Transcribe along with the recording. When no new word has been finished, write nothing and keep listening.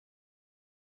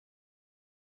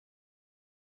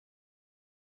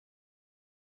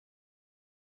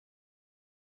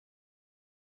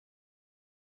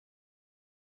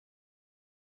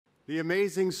The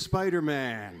Amazing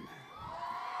Spider-Man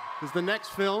is the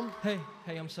next film. Hey,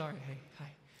 I'm sorry. Hey, hi.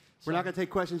 We're not going to take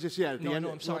questions just yet. At the end,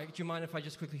 I'm sorry. Do you mind if I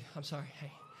just quickly... I'm sorry.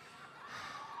 Hey.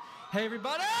 Hey,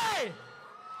 everybody!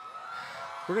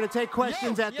 We're going to take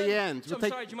questions at the end. So I'm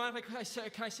sorry. Do you mind if can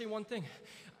I say one thing?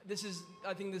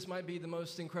 I think this might be the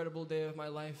most incredible day of my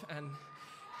life, and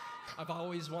I've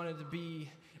always wanted to be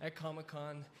at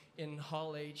Comic-Con in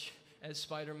Hall H as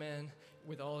Spider-Man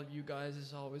with all of you guys.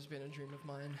 It's always been a dream of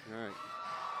mine. All right.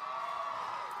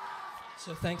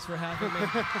 So thanks for having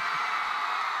me.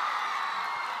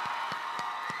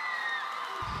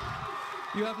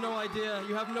 You have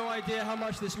no idea how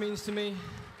much this means to me.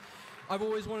 I've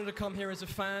always wanted to come here as a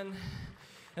fan,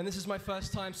 and this is my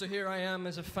first time, so here I am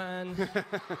as a fan.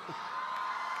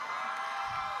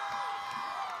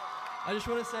 I just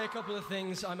want to say a couple of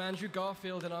things. I'm Andrew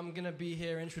Garfield, and I'm going to be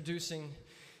here introducing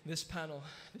this panel,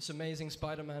 this amazing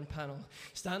Spider-Man panel.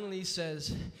 Stan Lee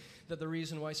says that the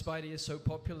reason why Spidey is so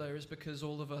popular is because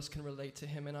all of us can relate to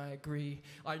him, and I agree.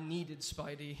 I needed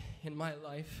Spidey in my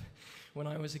life when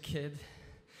I was a kid,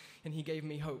 and he gave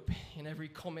me hope. In every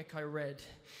comic I read,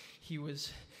 he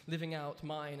was living out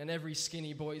mine and every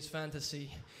skinny boy's fantasy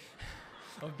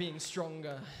of being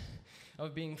stronger,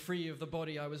 of being free of the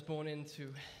body I was born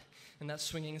into, and that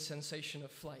swinging sensation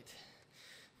of flight.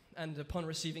 And upon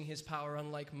receiving his power,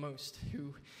 unlike most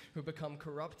who become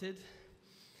corrupted,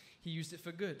 he used it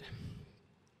for good.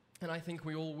 And I think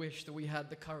we all wish that we had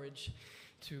the courage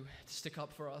to stick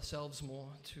up for ourselves more,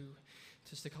 to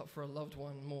stick up for a loved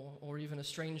one more, or even a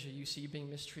stranger you see being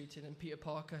mistreated. And Peter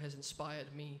Parker has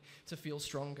inspired me to feel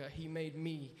stronger. He made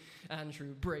me,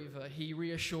 Andrew, braver. He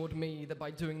reassured me that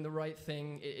by doing the right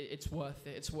thing, it's worth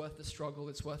it. It's worth the struggle.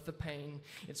 It's worth the pain.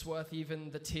 It's worth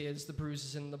even the tears, the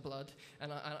bruises, and the blood.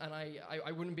 And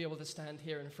I wouldn't be able to stand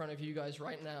here in front of you guys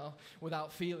right now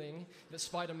without feeling that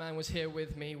Spider-Man was here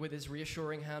with me, with his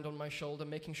reassuring hand on my shoulder,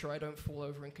 making sure I don't fall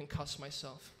over and concuss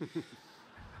myself.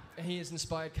 And he has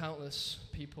inspired countless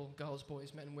people, girls,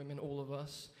 boys, men, women, all of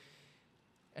us.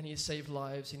 And he has saved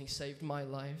lives, and he saved my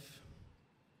life.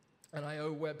 And I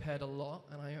owe Webhead a lot,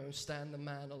 and I owe Stan the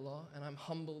Man a lot, and I'm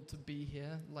humbled to be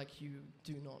here, like you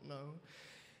do not know,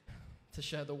 to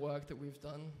share the work that we've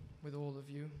done with all of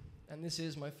you. And this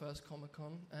is my first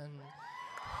Comic-Con, and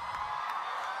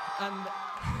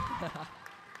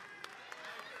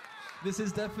this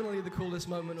is definitely the coolest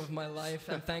moment of my life,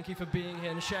 and thank you for being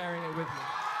here and sharing it with me.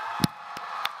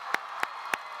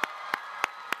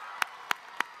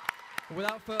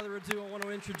 Without further ado, I want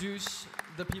to introduce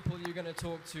the people you're going to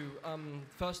talk to.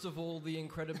 First of all, the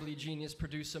incredibly genius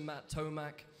producer, Matt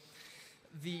Tomac.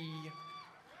 The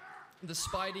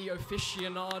Spidey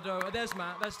aficionado. There's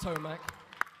Matt, there's Tomac.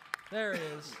 There he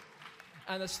is.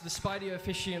 And it's the Spidey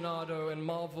aficionado and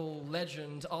Marvel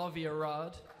legend, Andrew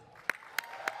Arad.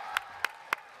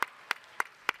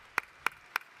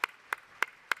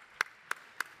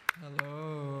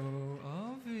 Hello,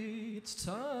 Avi, it's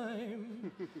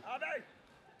time. Avi!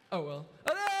 Oh, well.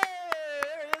 Oh,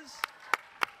 there he is.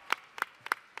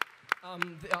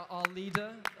 Our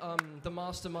leader, the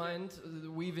mastermind,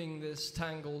 weaving this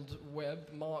tangled web.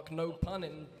 Mark, no pun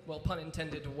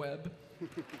intended, web.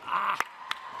 Ah!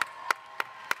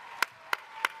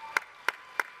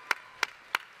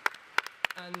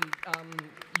 And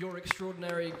your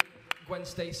extraordinary Gwen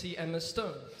Stacy, Emma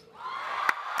Stone.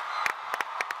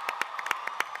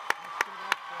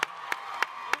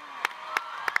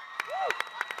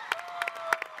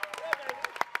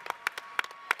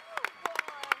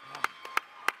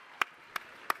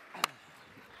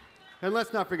 And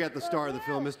let's not forget the star of the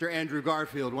film, Mr. Andrew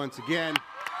Garfield, once again.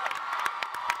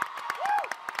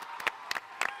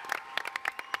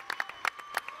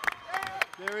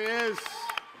 There he is.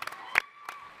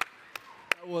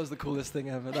 That was the coolest thing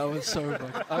ever. That was so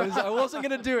fun. I wasn't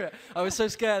gonna do it. I was so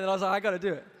scared that I was like, I gotta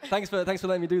do it. Thanks for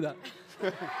letting me do that.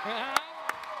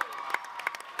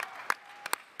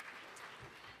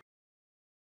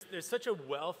 There's such a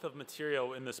wealth of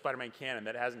material in the Spider-Man canon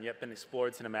that hasn't yet been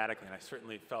explored cinematically, and I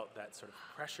certainly felt that sort of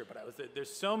pressure. But there's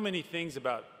so many things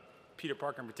about Peter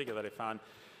Parker in particular that I found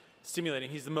stimulating.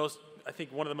 He's I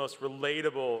think one of the most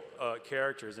relatable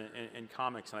characters in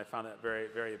comics, and I found that very,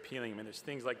 very appealing. I mean, there's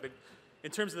things like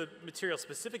in terms of the material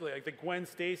specifically, like the Gwen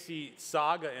Stacy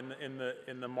saga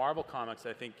in the Marvel comics,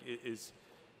 I think is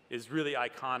really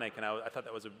iconic, and I thought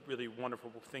that was a really wonderful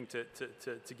thing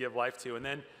to give life to. And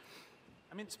then,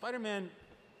 I mean, Spider-Man,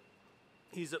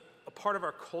 he's a part of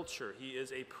our culture. He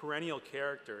is a perennial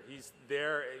character. He was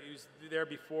there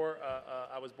before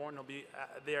I was born. He'll be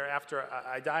there after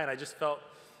I die. And I just felt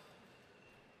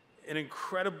an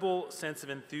incredible sense of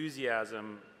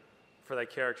enthusiasm for that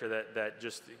character that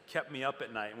just kept me up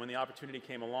at night. And when the opportunity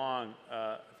came along,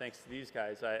 thanks to these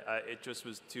guys, it just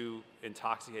was too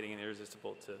intoxicating and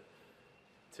irresistible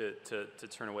to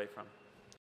turn away from.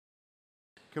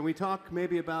 Can we talk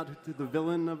maybe about the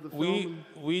villain of the film?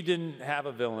 We didn't have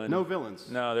a villain. No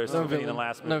villains. No, there's somebody in the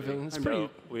last movie. No villains. So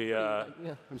we.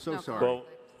 I'm so sorry.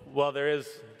 Well, there is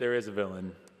a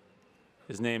villain.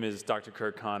 His name is Dr.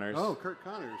 Kirk Connors. Oh, Kirk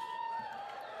Connors.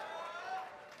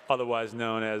 Otherwise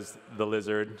known as the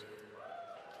Lizard,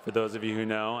 for those of you who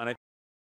know. And